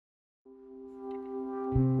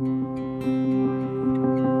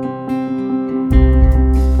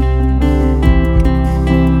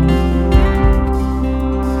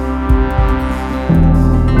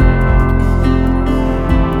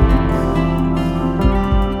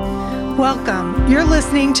You're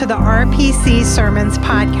listening to the RPC Sermons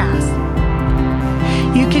podcast.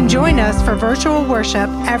 You can join us for virtual worship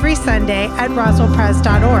every Sunday at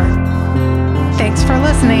roswellpres.org. Thanks for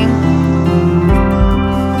listening.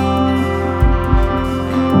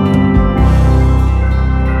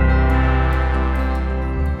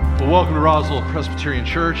 Well, welcome to Roswell Presbyterian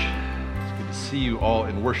Church. It's good to see you all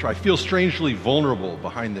in worship. I feel strangely vulnerable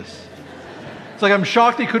behind this. It's like I'm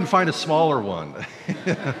shocked they couldn't find a smaller one.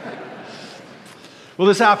 Well,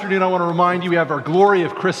 this afternoon, I want to remind you we have our Glory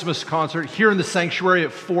of Christmas concert here in the sanctuary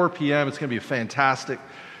at 4 p.m. It's going to be a fantastic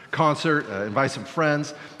concert. Invite some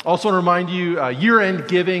friends. Also want to remind you, year-end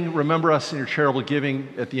giving. Remember us in your charitable giving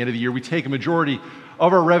at the end of the year. We take a majority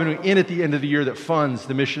of our revenue in at the end of the year that funds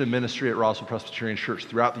the mission and ministry at Roswell Presbyterian Church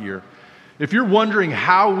throughout the year. If you're wondering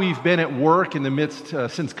how we've been at work in the midst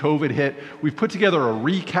since COVID hit, we've put together a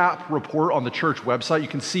recap report on the church website. You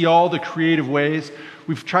can see all the creative ways.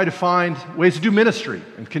 We've tried to find ways to do ministry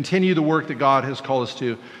and continue the work that God has called us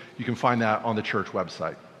to. You can find that on the church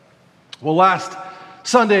website. Well, last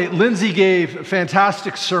Sunday, Lindsay gave a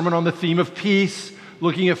fantastic sermon on the theme of peace,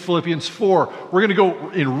 looking at Philippians 4. We're going to go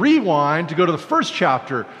in rewind to go to the first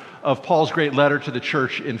chapter of Paul's great letter to the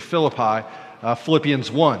church in Philippi,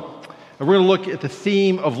 Philippians 1. And we're going to look at the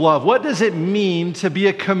theme of love. What does it mean to be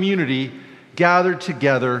a community gathered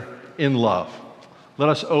together in love? Let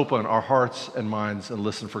us open our hearts and minds and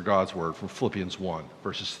listen for God's word from Philippians 1,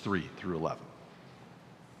 verses 3 through 11.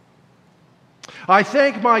 I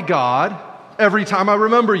thank my God every time I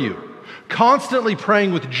remember you, constantly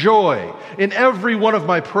praying with joy in every one of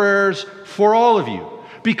my prayers for all of you,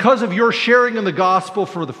 because of your sharing in the gospel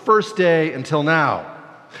from the first day until now.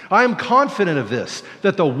 I am confident of this,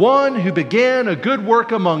 that the one who began a good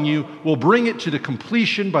work among you will bring it to the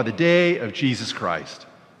completion by the day of Jesus Christ.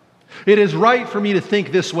 It is right for me to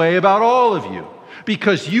think this way about all of you,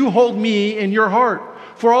 because you hold me in your heart,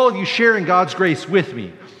 for all of you sharing God's grace with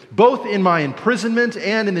me, both in my imprisonment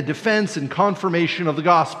and in the defense and confirmation of the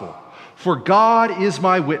gospel. For God is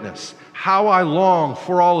my witness, how I long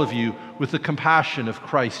for all of you with the compassion of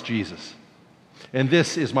Christ Jesus. And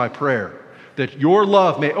this is my prayer, that your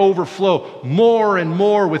love may overflow more and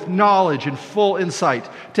more with knowledge and full insight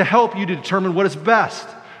to help you to determine what is best,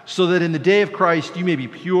 so that in the day of Christ you may be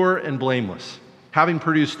pure and blameless, having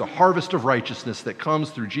produced the harvest of righteousness that comes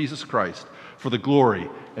through Jesus Christ for the glory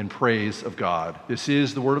and praise of God. This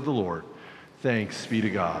is the word of the Lord. Thanks be to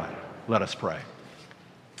God. Let us pray.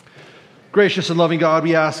 Gracious and loving God,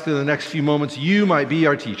 we ask that in the next few moments you might be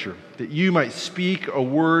our teacher, that you might speak a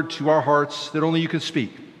word to our hearts that only you can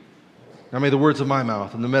speak. Now may the words of my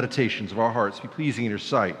mouth and the meditations of our hearts be pleasing in your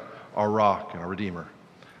sight, our rock and our Redeemer.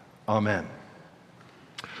 Amen.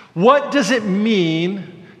 What does it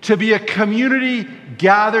mean to be a community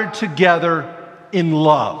gathered together in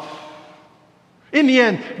love? In the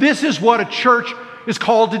end, this is what a church is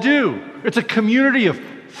called to do. It's a community of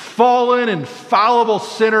fallen and fallible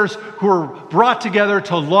sinners who are brought together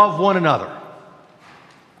to love one another.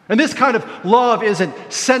 And this kind of love isn't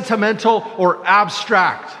sentimental or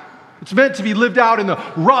abstract. It's meant to be lived out in the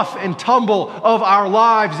rough and tumble of our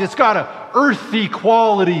lives. It's got an earthy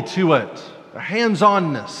quality to it, a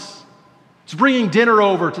hands-onness. It's bringing dinner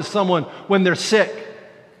over to someone when they're sick.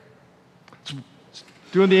 It's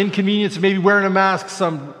doing the inconvenience of maybe wearing a mask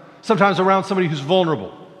sometimes around somebody who's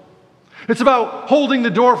vulnerable. It's about holding the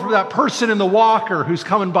door for that person in the walker who's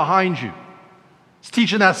coming behind you. It's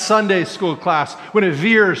teaching that Sunday school class when it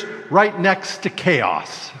veers right next to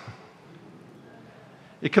chaos.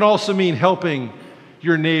 It can also mean helping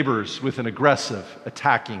your neighbors with an aggressive,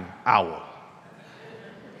 attacking owl.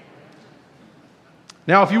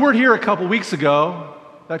 Now, if you weren't here a couple weeks ago,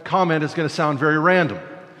 that comment is going to sound very random.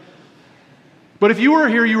 But if you were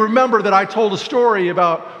here, you remember that I told a story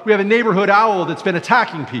about we have a neighborhood owl that's been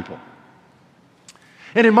attacking people.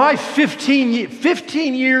 And in my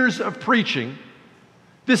 15 years of preaching,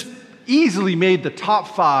 this easily made the top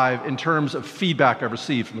 5 in terms of feedback I've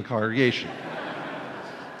received from the congregation.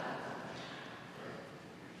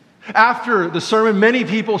 After the sermon, many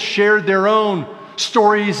people shared their own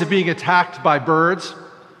stories of being attacked by birds.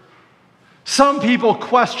 Some people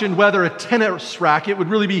questioned whether a tennis racket would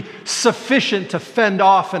really be sufficient to fend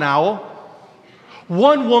off an owl.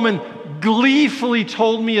 One woman gleefully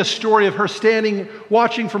told me a story of her standing,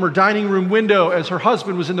 watching from her dining room window as her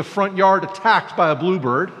husband was in the front yard attacked by a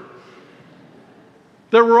bluebird.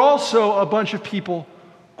 There were also a bunch of people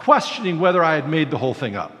questioning whether I had made the whole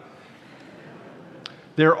thing up.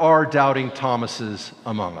 There are doubting Thomases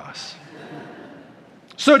among us.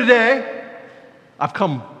 So today, I've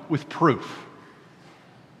come with proof.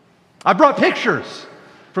 I brought pictures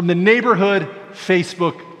from the neighborhood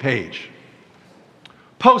Facebook page.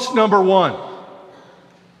 Post number 1.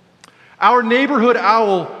 Our neighborhood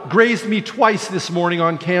owl grazed me twice this morning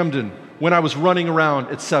on Camden when I was running around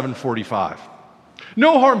at 7:45.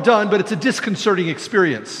 No harm done, but it's a disconcerting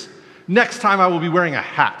experience. Next time I will be wearing a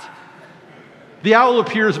hat. The owl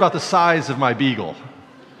appears about the size of my beagle.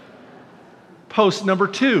 Post number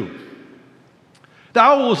 2. The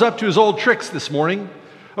owl was up to his old tricks this morning,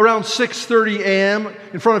 around 6:30 a.m.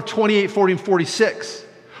 in front of 2840 and 46.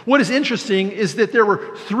 What is interesting is that there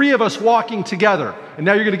were 3 of us walking together, and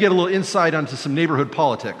now you're going to get a little insight onto some neighborhood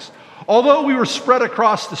politics. Although we were spread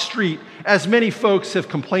across the street, as many folks have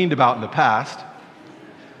complained about in the past,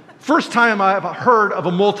 first time I've heard of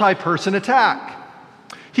a multi-person attack.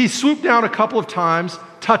 He swooped down a couple of times,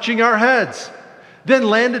 touching our heads, then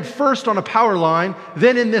landed first on a power line,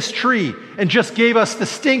 then in this tree, and just gave us the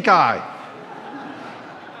stink eye.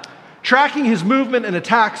 Tracking his movement and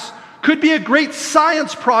attacks could be a great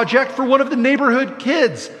science project for one of the neighborhood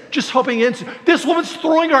kids, just hoping this woman's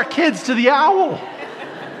throwing our kids to the owl.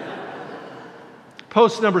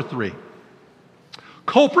 Post number 3.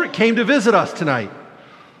 Culprit came to visit us tonight.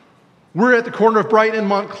 We're at the corner of Brighton and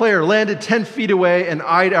Montclair, landed 10 feet away and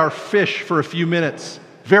eyed our fish for a few minutes.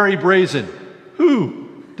 Very brazen.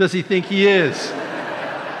 Who does he think he is?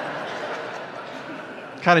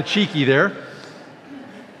 Kind of cheeky there.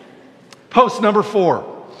 Post number 4.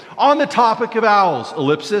 On the topic of owls,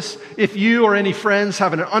 ellipsis, if you or any friends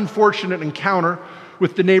have an unfortunate encounter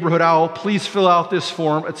with the neighborhood owl, please fill out this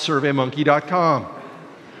form at surveymonkey.com.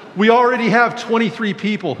 We already have 23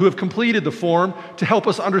 people who have completed the form to help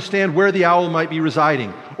us understand where the owl might be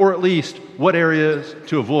residing, or at least what areas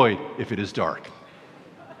to avoid if it is dark.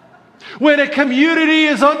 When a community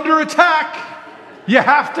is under attack, you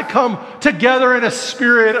have to come together in a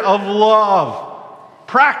spirit of love,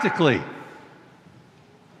 practically.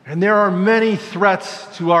 And there are many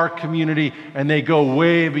threats to our community, and they go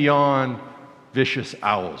way beyond vicious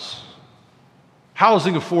owls.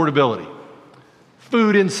 Housing affordability,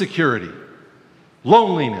 food insecurity,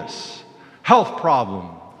 loneliness, health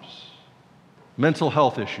problems, mental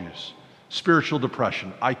health issues, spiritual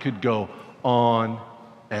depression. I could go on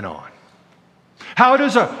and on. How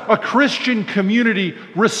does a Christian community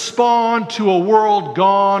respond to a world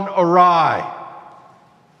gone awry?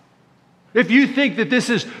 If you think that this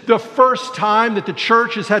is the first time that the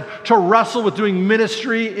church has had to wrestle with doing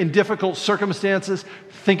ministry in difficult circumstances,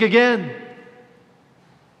 think again.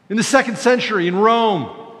 In the 2nd century in Rome,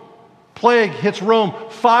 plague hits Rome.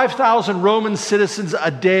 5,000 Roman citizens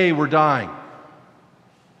a day were dying.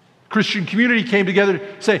 Christian community came together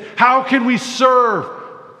to say, how can we serve?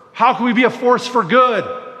 How can we be a force for good?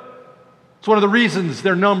 It's one of the reasons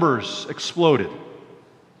their numbers exploded.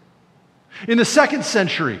 In the 2nd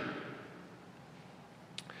century,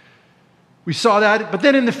 we saw that, but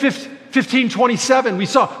then in the 1527, we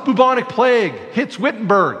saw bubonic plague hits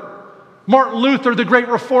Wittenberg. Martin Luther, the great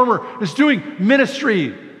reformer, is doing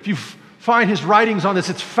ministry. If you find his writings on this,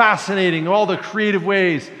 it's fascinating, all the creative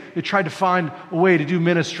ways they tried to find a way to do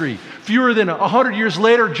ministry. Fewer than 100 years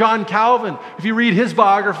later, John Calvin, if you read his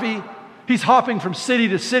biography, he's hopping from city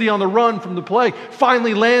to city on the run from the plague,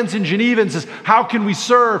 finally lands in Geneva and says, how can we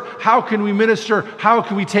serve? How can we minister? How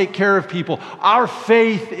can we take care of people? Our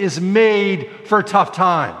faith is made for tough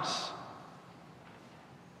times.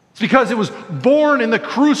 It's because it was born in the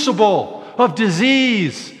crucible of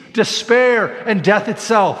disease, despair, and death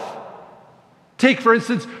itself. Take, for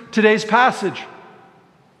instance, today's passage.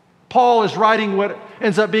 Paul is writing what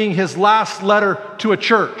ends up being his last letter to a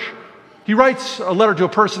church. He writes a letter to a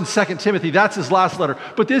person, 2 Timothy. That's his last letter.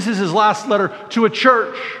 But this is his last letter to a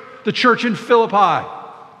church, the church in Philippi.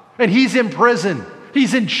 And he's in prison.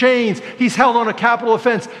 He's in chains. He's held on a capital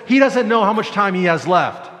offense. He doesn't know how much time he has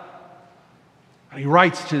left. And he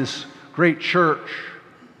writes to this great church,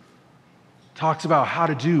 talks about how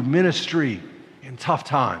to do ministry in tough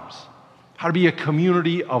times, how to be a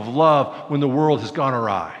community of love when the world has gone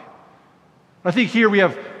awry. I think here we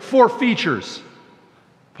have 4 features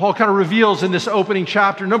Paul kind of reveals in this opening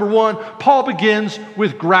chapter. Number 1, Paul begins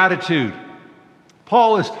with gratitude.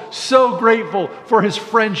 Paul is so grateful for his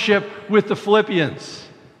friendship with the Philippians.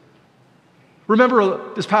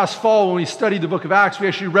 Remember this past fall when we studied the book of Acts, we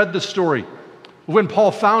actually read the story when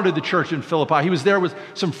Paul founded the church in Philippi. He was there with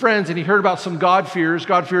some friends and he heard about some God-fearers.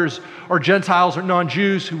 God-fearers are Gentiles or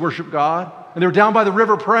non-Jews who worship God. And they were down by the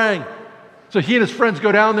river praying. So he and his friends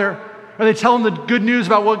go down there and they tell him the good news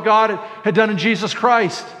about what God had done in Jesus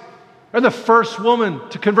Christ. And the first woman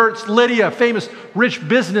to convert is Lydia, a famous rich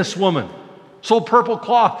businesswoman, sold purple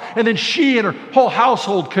cloth. And then she and her whole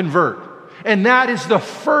household convert. And that is the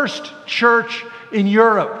first church in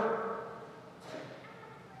Europe.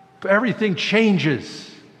 But everything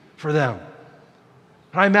changes for them.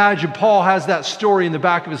 And I imagine Paul has that story in the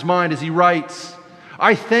back of his mind as he writes,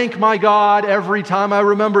 I thank my God every time I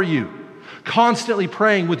remember you, constantly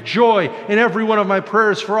praying with joy in every one of my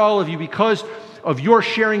prayers for all of you because of your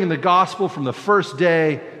sharing in the gospel from the first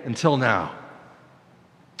day until now.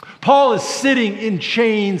 Paul is sitting in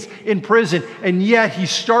chains in prison, and yet he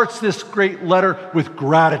starts this great letter with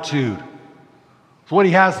gratitude. It's what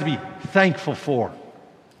he has to be thankful for.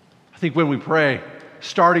 I think when we pray,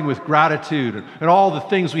 starting with gratitude and all the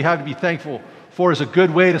things we have to be thankful for is a good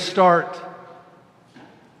way to start.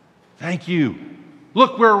 Thank you.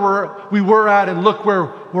 Look where we were at and look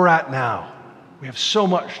where we're at now. We have so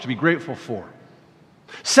much to be grateful for.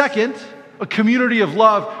 Second, a community of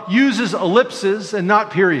love uses ellipses and not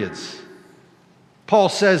periods. Paul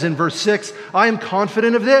says in verse 6, I am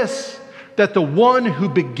confident of this, that the one who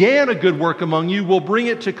began a good work among you will bring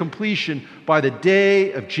it to completion by the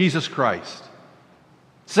day of Jesus Christ.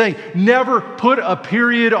 Saying, never put a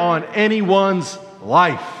period on anyone's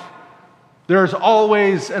life. There's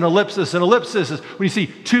always an ellipsis. An ellipsis is when you see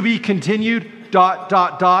to be continued, ...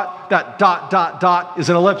 that ... is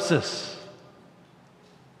an ellipsis.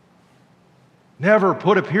 Never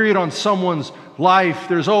put a period on someone's life.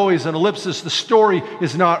 There's always an ellipsis. The story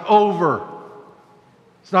is not over.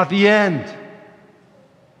 It's not the end.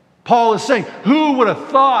 Paul is saying, who would have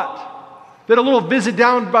thought that a little visit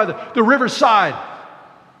down by the riverside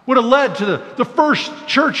would have led to the first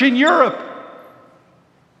church in Europe?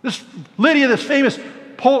 This Lydia, this famous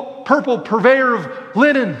purple purveyor of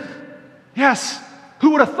linen. Yes,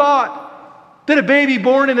 who would have thought that a baby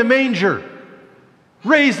born in a manger,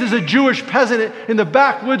 raised as a Jewish peasant in the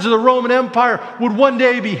backwoods of the Roman Empire, would one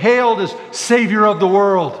day be hailed as Savior of the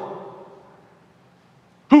world?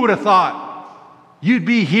 Who would have thought you'd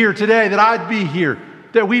be here today, that I'd be here,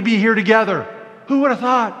 that we'd be here together? Who would have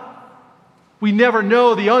thought? We never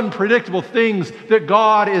know the unpredictable things that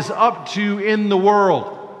God is up to in the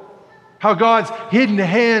world. How God's hidden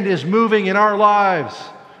hand is moving in our lives,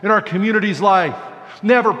 in our community's life.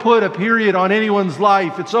 Never put a period on anyone's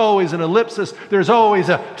life. It's always an ellipsis. There's always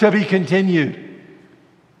a to be continued.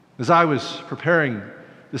 As I was preparing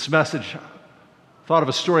this message, I thought of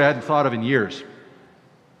a story I hadn't thought of in years.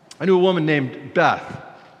 I knew a woman named Beth.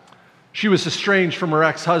 She was estranged from her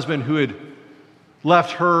ex-husband who had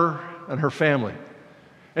left her and her family.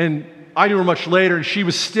 And I knew her much later, and she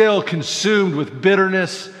was still consumed with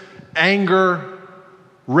bitterness, anger,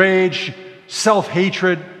 rage,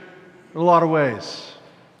 self-hatred in a lot of ways.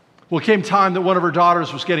 Well, it came time that one of her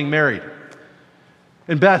daughters was getting married.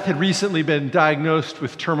 And Beth had recently been diagnosed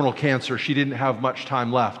with terminal cancer. She didn't have much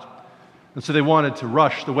time left. And so they wanted to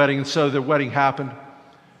rush the wedding, and so the wedding happened.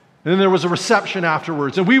 And then there was a reception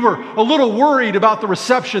afterwards. And we were a little worried about the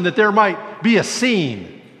reception, that there might be a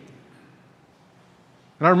scene.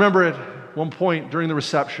 And I remember at one point during the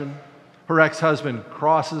reception, her ex-husband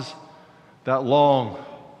crosses that long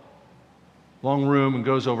room and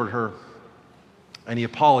goes over to her, and he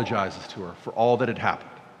apologizes to her for all that had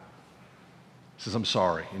happened. He says, I'm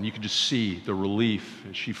sorry. And you could just see the relief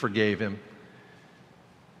as she forgave him,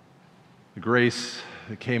 the grace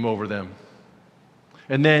that came over them.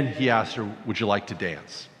 And then he asked her, would you like to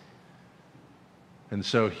dance? And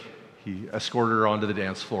so he escorted her onto the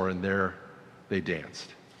dance floor, and there they danced.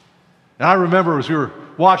 And I remember as we were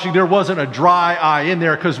watching, there wasn't a dry eye in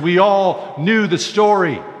there because we all knew the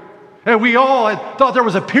story. And we all had thought there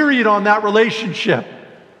was a period on that relationship.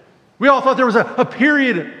 We all thought there was a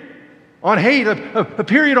period on hate, a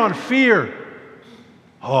period on fear.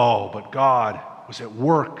 Oh, but God was at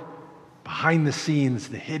work behind the scenes,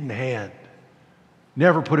 the hidden hand.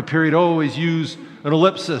 Never put a period, always use an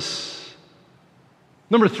ellipsis.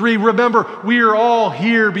 Number 3, remember, we are all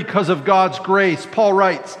here because of God's grace. Paul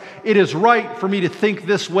writes, it is right for me to think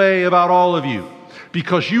this way about all of you,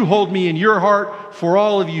 because you hold me in your heart, for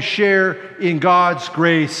all of you share in God's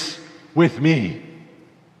grace with me.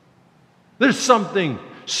 There's something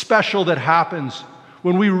special that happens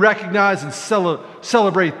when we recognize and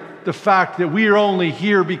celebrate the fact that we are only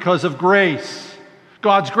here because of grace.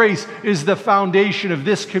 God's grace is the foundation of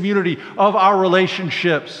this community, of our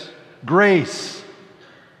relationships. Grace.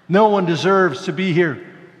 No one deserves to be here.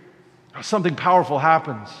 Something powerful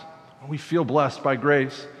happens when we feel blessed by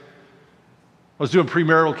grace. I was doing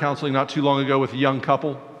premarital counseling not too long ago with a young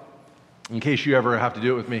couple. In case you ever have to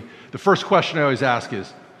do it with me, the first question I always ask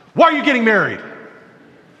is, why are you getting married?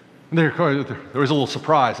 And there was a little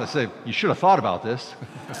surprise. I say, you should have thought about this.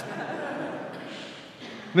 And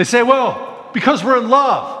they say, well, because we're in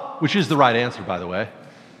love, which is the right answer, by the way.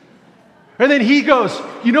 And then he goes,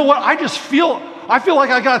 you know what? I just feel I feel like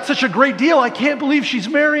I got such a great deal. I can't believe she's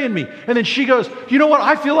marrying me. And then she goes, you know what?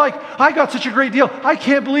 I feel like I got such a great deal. I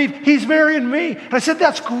can't believe he's marrying me. And I said,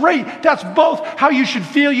 that's great. That's both how you should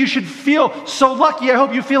feel. You should feel so lucky. I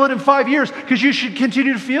hope you feel it in 5 years because you should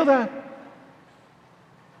continue to feel that.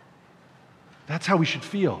 That's how we should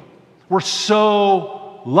feel. We're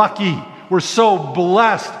so lucky. We're so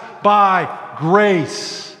blessed by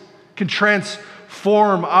grace. It can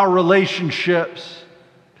transform our relationships.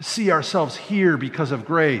 To see ourselves here because of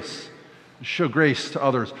grace, to show grace to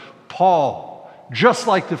others. Paul, just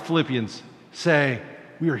like the Philippians, say,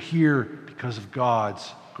 we are here because of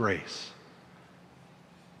God's grace.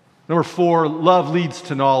 Number 4, love leads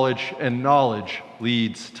to knowledge, and knowledge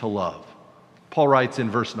leads to love. Paul writes in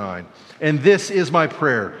verse 9, and this is my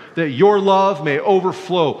prayer, that your love may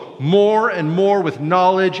overflow more and more with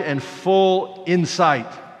knowledge and full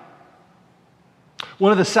insight.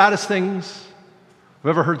 One of the saddest things I've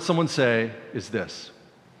ever heard someone say is this: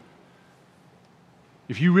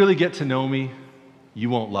 if you really get to know me, you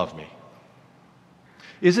won't love me.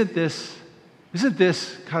 Isn't this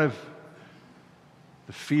kind of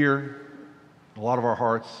the fear in a lot of our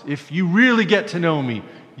hearts? If you really get to know me,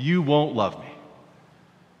 you won't love me.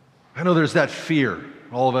 I know there's that fear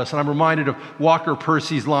in all of us, and I'm reminded of Walker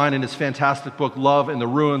Percy's line in his fantastic book, Love in the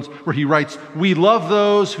Ruins, where he writes, we love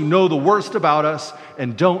those who know the worst about us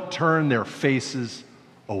and don't turn their faces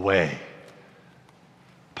away.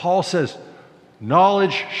 Paul says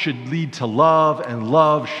knowledge should lead to love, and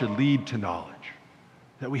love should lead to knowledge.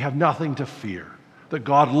 That we have nothing to fear. That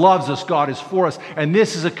God loves us, God is for us, and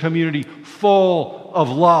this is a community full of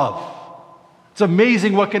love. It's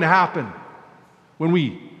amazing what can happen when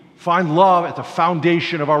we find love at the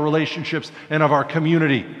foundation of our relationships and of our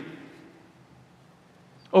community.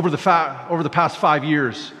 Over the past 5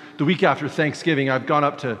 years, the week after Thanksgiving, I've gone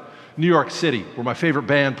up to New York City, where my favorite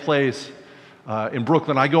band plays in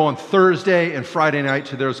Brooklyn. I go on Thursday and Friday night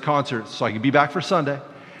to those concerts so I can be back for Sunday.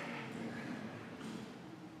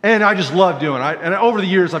 And I just love doing it. And over the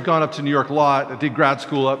years, I've gone up to New York a lot. I did grad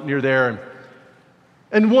school up near there.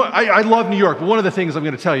 I love New York, but one of the things I'm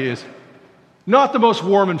going to tell you is not the most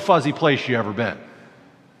warm and fuzzy place you've ever been.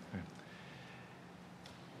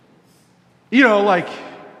 If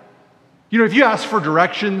you ask for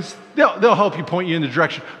directions, they'll help you point you in the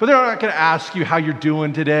direction, but they're not going to ask you how you're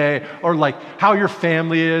doing today, or like how your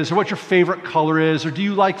family is, or what your favorite color is, or do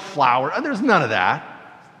you like flowers? And there's none of that.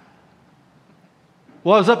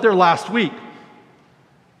 Well, I was up there last week,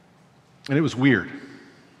 and it was weird.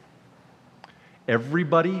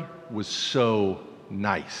 Everybody was so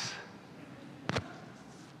nice.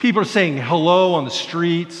 People are saying hello on the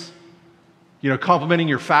streets, complimenting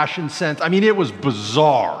your fashion sense. I mean, it was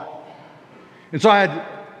bizarre. And so I had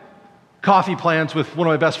coffee plans with one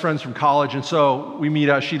of my best friends from college, and so we meet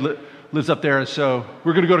up. She lives up there, and so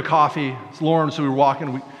we're going to go to coffee. It's Lauren, so we were walking,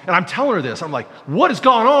 and I'm telling her this. I'm like, what has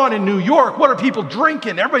gone on in New York? What are people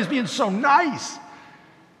drinking? Everybody's being so nice.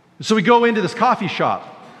 And so we go into this coffee shop.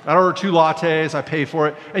 I order 2 lattes. I pay for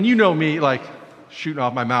it, and you know me, like shooting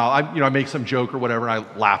off my mouth. I make some joke or whatever, and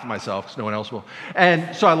I laugh at myself because no one else will.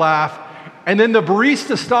 And so I laugh, and then the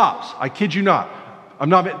barista stops. I kid you not.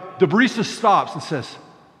 The barista stops and says,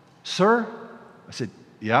 "Sir?" I said,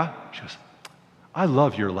 "Yeah?" She goes, "I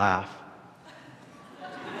love your laugh."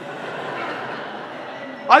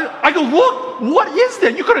 I go, "Look, what is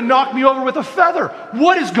that? You could have knocked me over with a feather.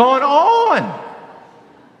 What has gone on?"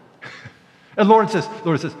 And Lauren says,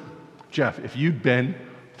 "Jeff, if you'd been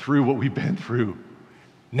through what we've been through,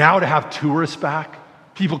 now to have tourists back,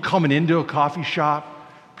 people coming into a coffee shop,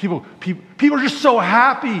 people are just so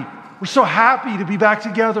happy. We're so happy to be back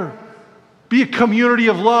together. Be a community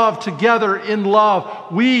of love together in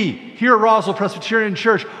love. We, here at Roswell Presbyterian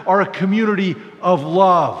Church, are a community of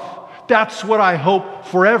love. That's what I hope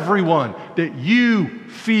for everyone, that you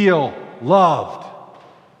feel loved."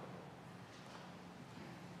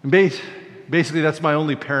 And basically, that's my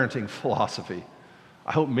only parenting philosophy.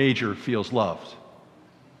 I hope Major feels loved.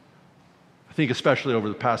 I think especially over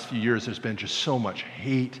the past few years, there's been just so much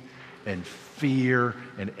hate and fear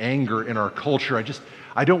and anger in our culture.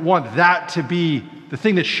 I don't want that to be the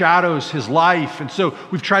thing that shadows his life. And so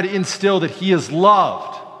we've tried to instill that he is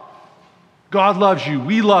loved. God loves you.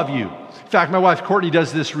 We love you. In fact, my wife Courtney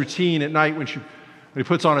does this routine at night when he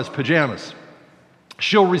puts on his pajamas.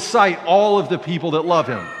 She'll recite all of the people that love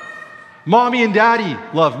him. Mommy and Daddy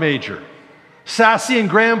love Major. Sassy and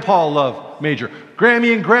Grandpa love Major.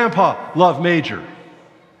 Grammy and Grandpa love Major.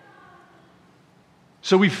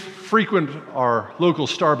 So we frequent our local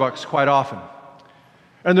Starbucks quite often.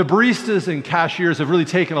 And the baristas and cashiers have really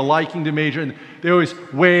taken a liking to Major, and they always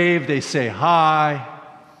wave, they say hi.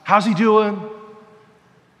 "How's he doing?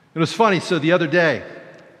 It was funny. So the other day,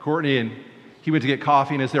 Courtney and he went to get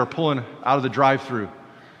coffee, and as they were pulling out of the drive-thru,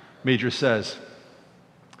 Major says,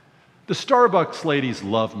 "The Starbucks ladies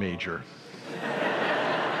love Major."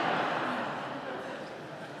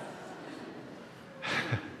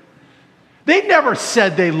 They never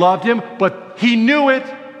said they loved him, but he knew it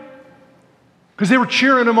because they were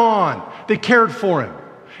cheering him on. They cared for him.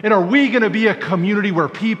 And are we going to be a community where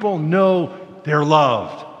people know they're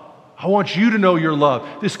loved? I want you to know you're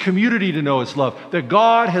loved, this community to know it's loved, that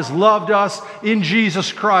God has loved us in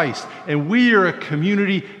Jesus Christ, and we are a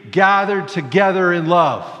community gathered together in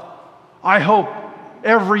love. I hope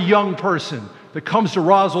every young person that comes to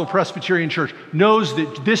Roswell Presbyterian Church knows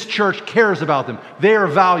that this church cares about them. They are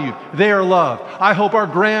valued. They are loved. I hope our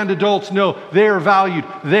grand adults know they are valued.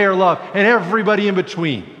 They are loved. And everybody in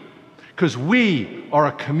between. Because we are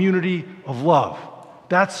a community of love.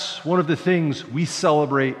 That's one of the things we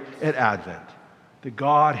celebrate at Advent. That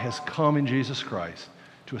God has come in Jesus Christ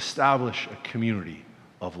to establish a community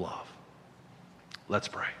of love. Let's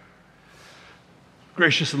pray.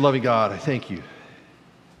 Gracious and loving God, I thank you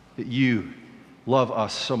that you love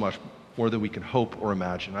us so much more than we can hope or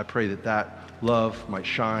imagine. I pray that that love might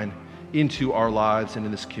shine into our lives and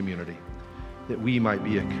in this community, that we might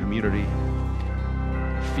be a community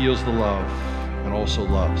that feels the love and also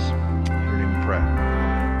loves. In your name we pray.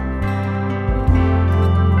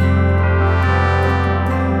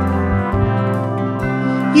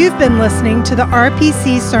 You've been listening to the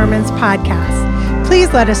RPC Sermons podcast.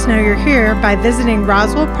 Please let us know you're here by visiting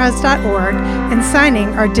roswellpres.org and signing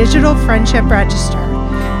our digital friendship register.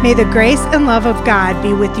 May the grace and love of God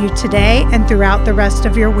be with you today and throughout the rest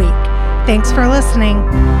of your week. Thanks for listening.